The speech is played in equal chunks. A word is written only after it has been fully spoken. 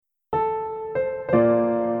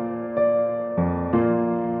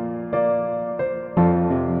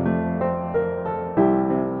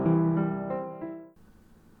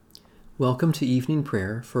Welcome to evening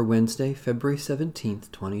prayer for Wednesday, February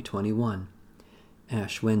 17th, 2021,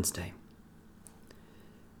 Ash Wednesday.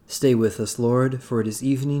 Stay with us, Lord, for it is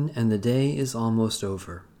evening and the day is almost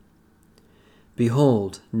over.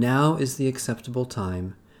 Behold, now is the acceptable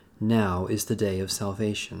time, now is the day of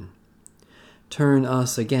salvation. Turn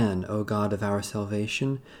us again, O God of our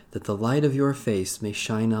salvation, that the light of your face may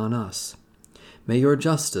shine on us. May your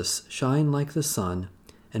justice shine like the sun,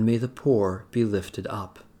 and may the poor be lifted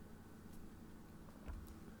up.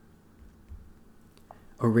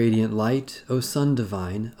 O radiant light, O Sun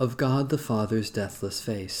divine, of God the Father's deathless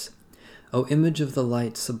face, O image of the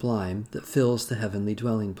light sublime that fills the heavenly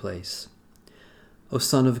dwelling place. O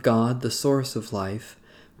Son of God, the source of life,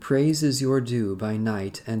 praise is your due by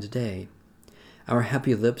night and day. Our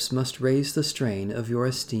happy lips must raise the strain of your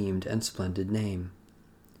esteemed and splendid name.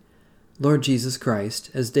 Lord Jesus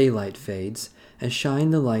Christ, as daylight fades, as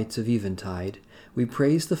shine the lights of eventide, we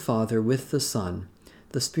praise the Father with the Son,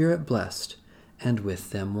 the Spirit blessed, and with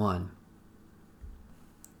them one.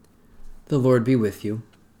 The Lord be with you.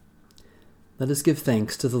 Let us give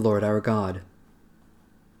thanks to the Lord our God.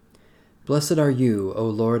 Blessed are you, O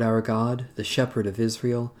Lord our God, the Shepherd of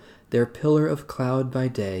Israel, their pillar of cloud by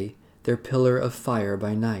day, their pillar of fire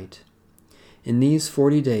by night. In these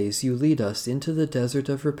 40 days you lead us into the desert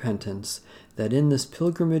of repentance, that in this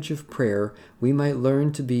pilgrimage of prayer we might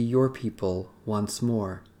learn to be your people once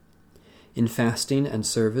more. In fasting and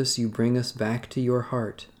service you bring us back to your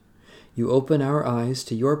heart. You open our eyes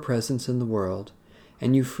to your presence in the world,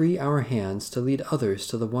 and you free our hands to lead others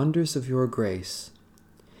to the wonders of your grace.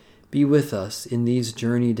 Be with us in these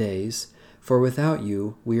journey days, for without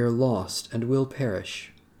you we are lost and will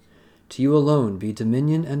perish. To you alone be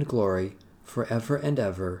dominion and glory, forever and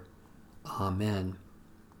ever. Amen.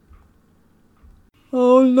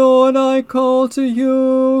 O Lord, I call to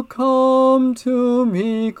you, come to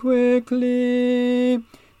me quickly.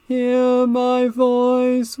 Hear my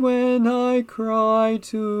voice when I cry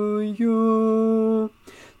to you.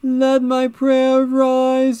 Let my prayer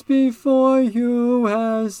rise before you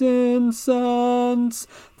as incense,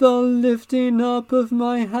 the lifting up of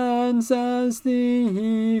my hands as the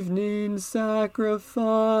evening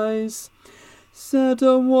sacrifice. Set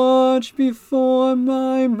a watch before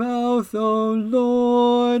my mouth, O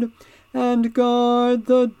Lord, and guard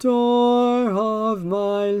the door of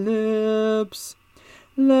my lips.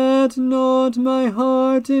 Let not my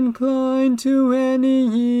heart incline to any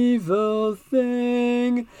evil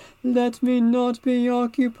thing. Let me not be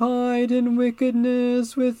occupied in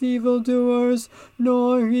wickedness with evildoers,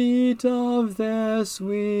 nor eat of their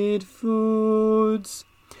sweet foods.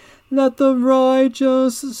 Let the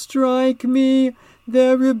righteous strike me.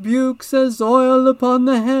 Their rebukes as oil upon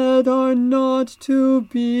the head are not to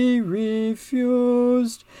be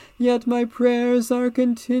refused. Yet my prayers are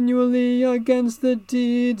continually against the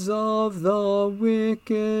deeds of the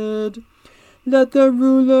wicked. Let the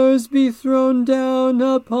rulers be thrown down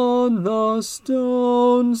upon the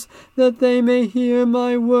stones, that they may hear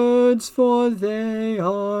my words, for they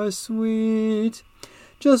are sweet.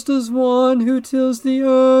 Just as one who tills the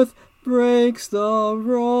earth breaks the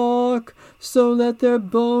rock, so let their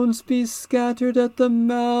bones be scattered at the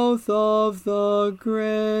mouth of the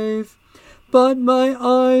grave. But my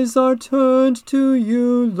eyes are turned to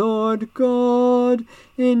you, Lord God.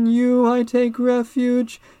 In you I take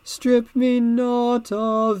refuge. Strip me not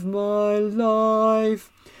of my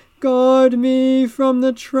life. Guard me from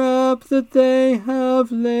the trap that they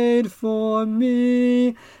have laid for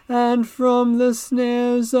me, and from the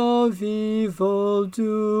snares of evildoers.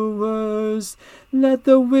 Let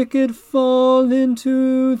the wicked fall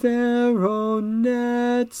into their own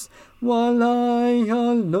nets, while I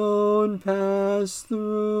alone pass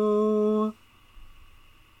through.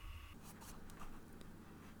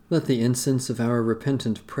 Let the incense of our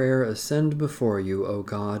repentant prayer ascend before you, O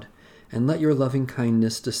God, and let your loving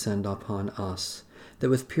kindness descend upon us, that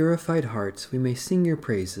with purified hearts we may sing your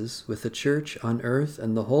praises with the church on earth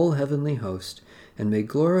and the whole heavenly host, and may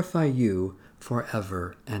glorify you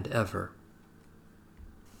forever and ever.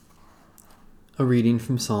 A reading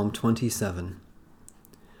from Psalm 27.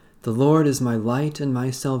 The Lord is my light and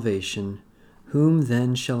my salvation. Whom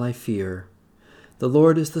then shall I fear? The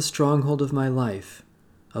Lord is the stronghold of my life.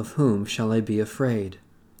 Of whom shall I be afraid?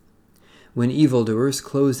 When evildoers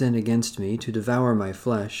close in against me to devour my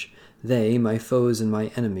flesh, they, my foes and my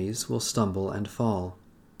enemies, will stumble and fall.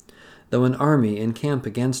 Though an army encamp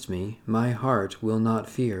against me, my heart will not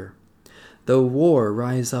fear. Though war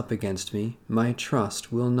rise up against me, my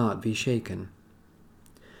trust will not be shaken.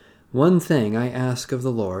 One thing I ask of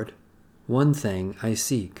the Lord, one thing I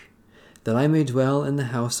seek, that I may dwell in the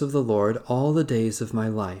house of the Lord all the days of my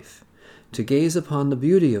life, to gaze upon the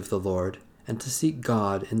beauty of the Lord, and to seek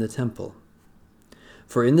God in the temple.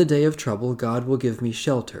 For in the day of trouble God will give me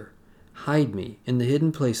shelter, hide me in the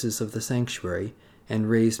hidden places of the sanctuary, and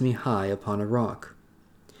raise me high upon a rock.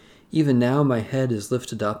 Even now my head is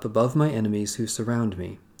lifted up above my enemies who surround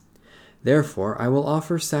me. Therefore I will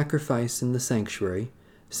offer sacrifice in the sanctuary,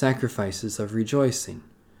 sacrifices of rejoicing.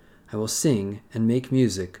 I will sing and make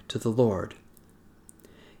music to the Lord.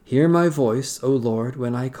 Hear my voice, O Lord,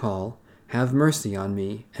 when I call. Have mercy on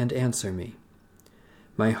me and answer me.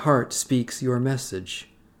 My heart speaks your message.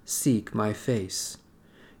 Seek my face.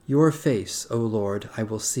 Your face, O Lord, I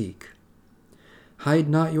will seek. Hide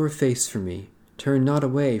not your face from me. Turn not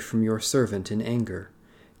away from your servant in anger.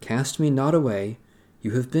 Cast me not away.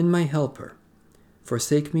 You have been my helper.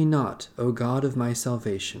 Forsake me not, O God of my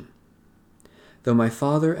salvation. Though my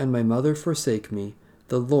father and my mother forsake me,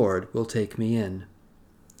 the Lord will take me in.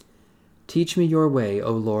 Teach me your way,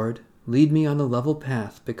 O Lord. Lead me on a level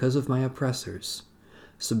path because of my oppressors.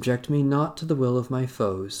 Subject me not to the will of my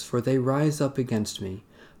foes, for they rise up against me,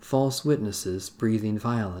 false witnesses breathing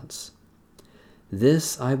violence.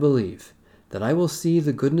 This I believe, that I will see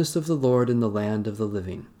the goodness of the Lord in the land of the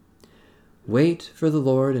living. Wait for the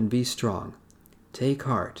Lord and be strong. Take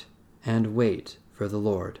heart and wait for the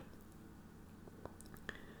Lord.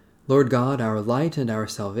 Lord God, our light and our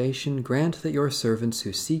salvation, grant that your servants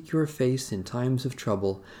who seek your face in times of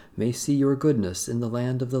trouble may see your goodness in the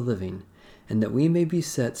land of the living, and that we may be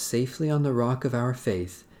set safely on the rock of our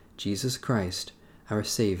faith, Jesus Christ, our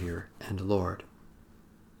Savior and Lord.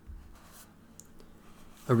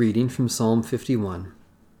 A reading from Psalm 51.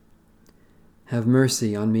 Have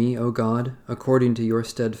mercy on me, O God, according to your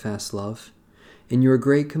steadfast love. In your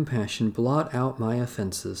great compassion blot out my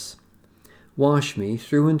offenses. Wash me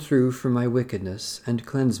through and through from my wickedness, and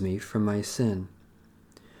cleanse me from my sin.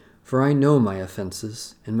 For I know my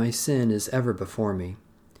offenses, and my sin is ever before me.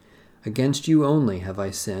 Against you only have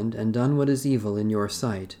I sinned, and done what is evil in your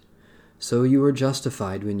sight. So you are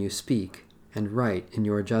justified when you speak, and right in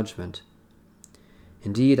your judgment.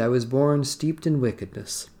 Indeed, I was born steeped in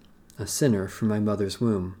wickedness, a sinner from my mother's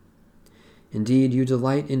womb. Indeed, you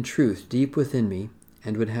delight in truth deep within me,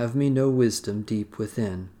 and would have me know wisdom deep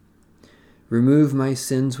within. Remove my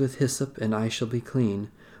sins with hyssop, and I shall be clean.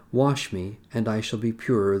 Wash me, and I shall be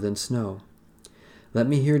purer than snow. Let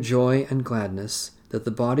me hear joy and gladness, that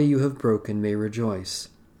the body you have broken may rejoice.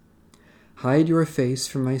 Hide your face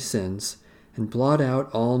from my sins, and blot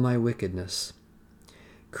out all my wickedness.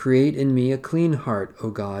 Create in me a clean heart, O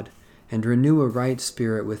God, and renew a right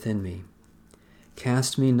spirit within me.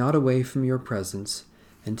 Cast me not away from your presence,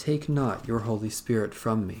 and take not your Holy Spirit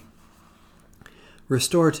from me.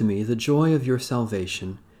 Restore to me the joy of your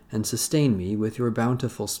salvation, and sustain me with your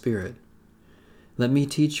bountiful Spirit. Let me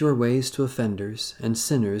teach your ways to offenders, and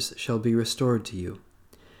sinners shall be restored to you.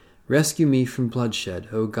 Rescue me from bloodshed,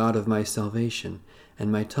 O God of my salvation,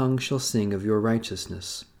 and my tongue shall sing of your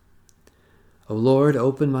righteousness. O Lord,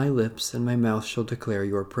 open my lips, and my mouth shall declare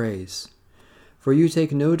your praise. For you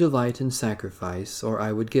take no delight in sacrifice, or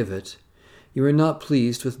I would give it. You are not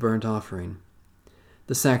pleased with burnt offering.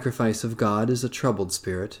 The sacrifice of God is a troubled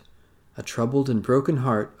spirit. A troubled and broken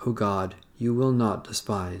heart, O God, you will not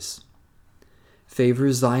despise.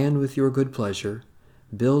 Favor Zion with your good pleasure.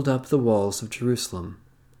 Build up the walls of Jerusalem.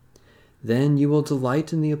 Then you will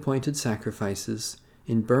delight in the appointed sacrifices,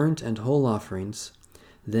 in burnt and whole offerings.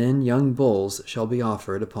 Then young bulls shall be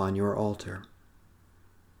offered upon your altar.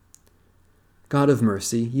 God of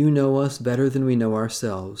mercy, you know us better than we know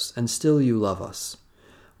ourselves, and still you love us.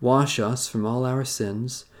 Wash us from all our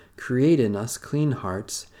sins, create in us clean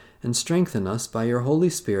hearts, and strengthen us by your Holy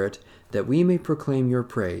Spirit, that we may proclaim your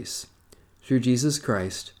praise. Through Jesus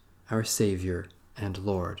Christ, our Savior and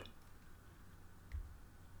Lord.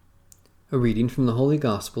 A reading from the Holy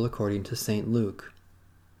Gospel according to St. Luke.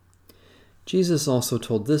 Jesus also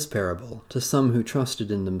told this parable to some who trusted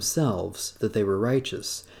in themselves that they were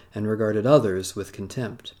righteous, and regarded others with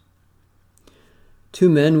contempt. 2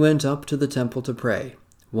 men went up to the temple to pray,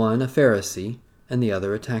 one a Pharisee, and the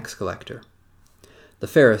other a tax collector. The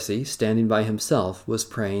Pharisee, standing by himself, was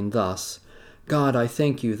praying thus, God, I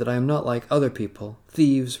thank you that I am not like other people,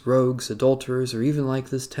 thieves, rogues, adulterers, or even like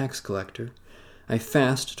this tax collector. I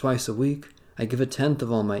fast twice a week, I give 1/10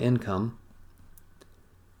 of all my income.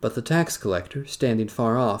 But the tax collector, standing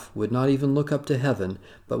far off, would not even look up to heaven,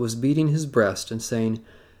 but was beating his breast and saying,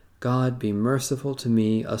 God, be merciful to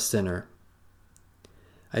me, a sinner.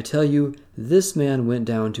 I tell you, this man went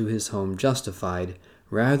down to his home justified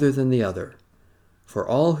rather than the other. For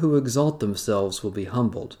all who exalt themselves will be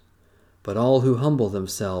humbled, but all who humble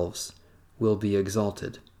themselves will be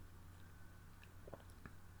exalted.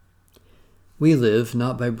 We live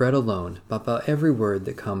not by bread alone, but by every word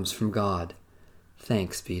that comes from God.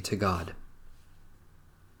 Thanks be to God.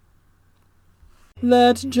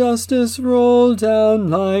 Let justice roll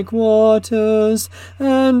down like waters,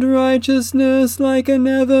 and righteousness like an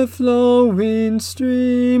ever-flowing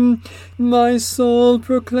stream. My soul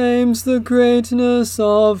proclaims the greatness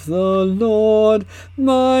of the Lord.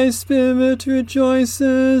 My spirit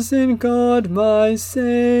rejoices in God my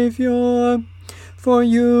Saviour. For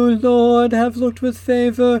you, Lord, have looked with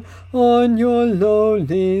favor on your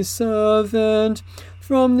lowly servant.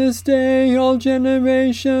 From this day all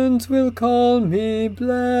generations will call me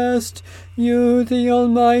blessed. You, the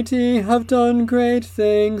Almighty, have done great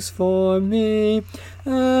things for me,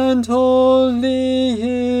 and holy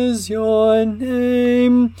is your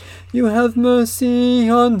name. You have mercy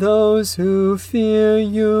on those who fear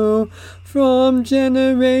you, from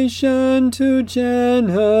generation to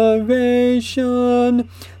generation.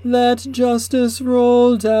 Let justice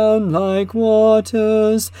roll down like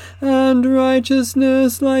waters, and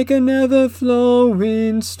righteousness like an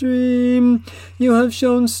ever-flowing stream. You have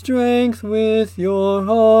shown strength with your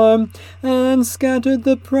arm, and scattered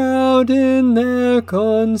the proud in their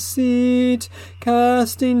conceit,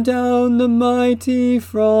 casting down the mighty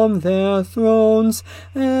from their thrones,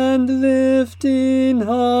 and lifting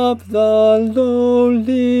up the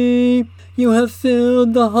lowly. You have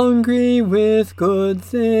filled the hungry with good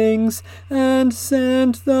things, and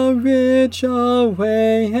sent the rich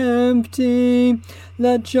away empty.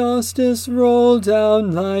 Let justice roll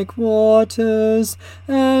down like waters,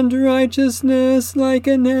 and righteousness like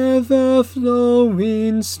an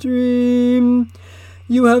ever-flowing stream.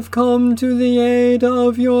 You have come to the aid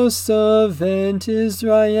of your servant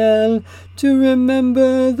Israel, to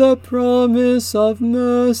remember the promise of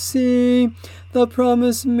mercy, the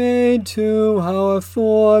promise made to our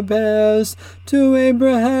forebears, to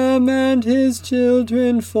Abraham and his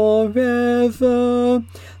children forever.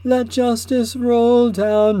 Let justice roll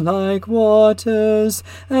down like waters,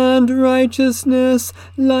 and righteousness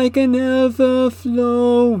like an ever-flowing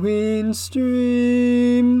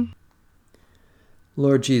stream.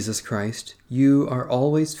 Lord Jesus Christ, you are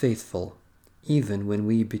always faithful, even when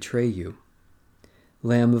we betray you.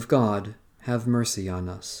 Lamb of God, have mercy on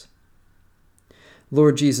us.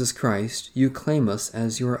 Lord Jesus Christ, you claim us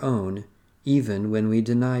as your own, even when we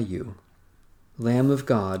deny you. Lamb of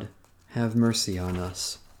God, have mercy on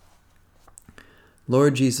us.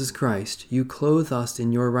 Lord Jesus Christ, you clothe us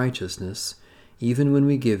in your righteousness, even when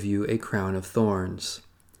we give you a crown of thorns.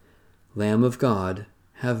 Lamb of God,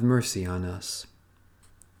 have mercy on us.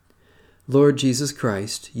 Lord Jesus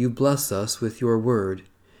Christ, you bless us with your word,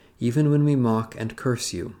 even when we mock and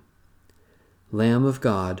curse you. Lamb of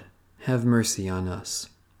God, have mercy on us.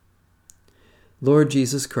 Lord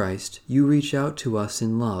Jesus Christ, you reach out to us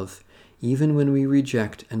in love, even when we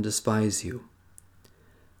reject and despise you.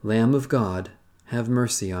 Lamb of God, have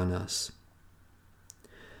mercy on us.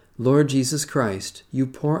 Lord Jesus Christ, you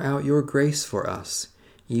pour out your grace for us,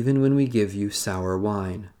 even when we give you sour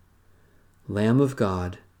wine. Lamb of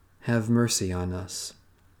God, have mercy on us.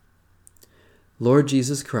 Lord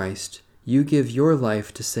Jesus Christ, you give your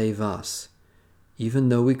life to save us, even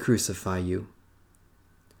though we crucify you.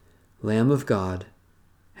 Lamb of God,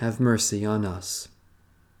 have mercy on us.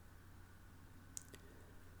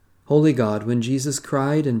 Holy God, when Jesus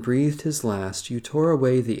cried and breathed his last, you tore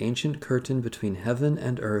away the ancient curtain between heaven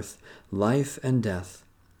and earth, life and death.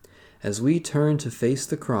 As we turn to face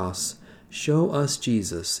the cross, show us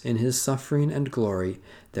Jesus in his suffering and glory,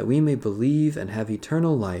 that we may believe and have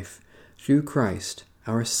eternal life, through Christ,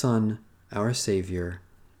 our Son, our Savior.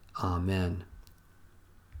 Amen.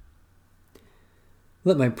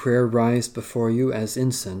 Let my prayer rise before you as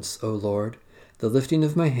incense, O Lord, the lifting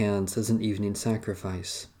of my hands as an evening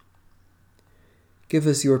sacrifice. Give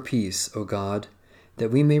us your peace, O God,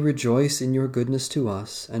 that we may rejoice in your goodness to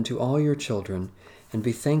us and to all your children, and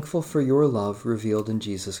be thankful for your love revealed in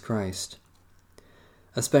Jesus Christ.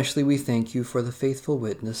 Especially we thank you for the faithful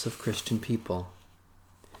witness of Christian people,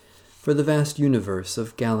 for the vast universe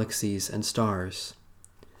of galaxies and stars,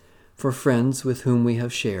 for friends with whom we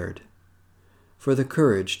have shared, for the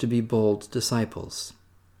courage to be bold disciples,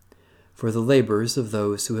 for the labors of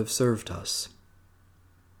those who have served us.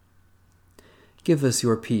 Give us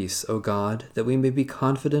your peace, O God, that we may be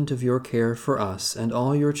confident of your care for us and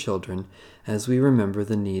all your children as we remember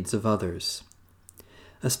the needs of others.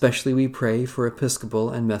 Especially we pray for Episcopal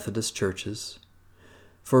and Methodist churches,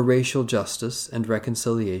 for racial justice and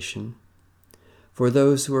reconciliation, for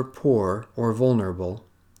those who are poor or vulnerable,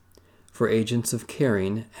 for agents of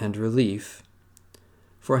caring and relief,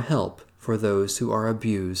 for help for those who are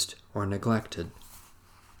abused or neglected.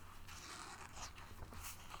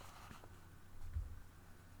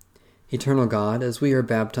 Eternal God, as we are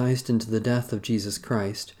baptized into the death of Jesus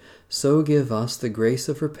Christ, so give us the grace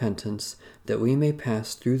of repentance, that we may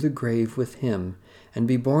pass through the grave with him, and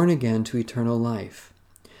be born again to eternal life.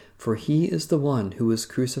 For he is the one who was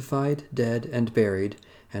crucified, dead, and buried,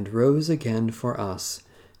 and rose again for us,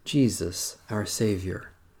 Jesus our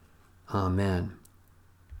Savior. Amen.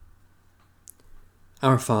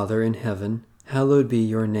 Our Father in heaven, hallowed be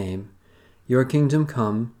your name. Your kingdom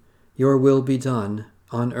come, your will be done,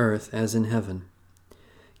 on earth as in heaven.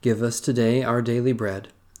 Give us today our daily bread.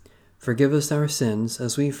 Forgive us our sins,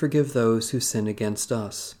 as we forgive those who sin against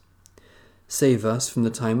us. Save us from the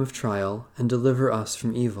time of trial, and deliver us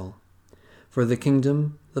from evil. For the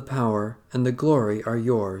kingdom, the power, and the glory are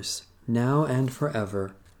yours, now and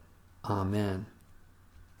forever. Amen.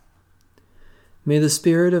 May the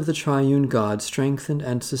Spirit of the Triune God strengthen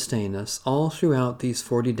and sustain us all throughout these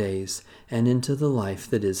 40 days and into the life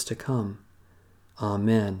that is to come.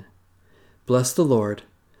 Amen. Bless the Lord.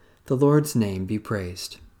 The Lord's name be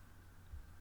praised.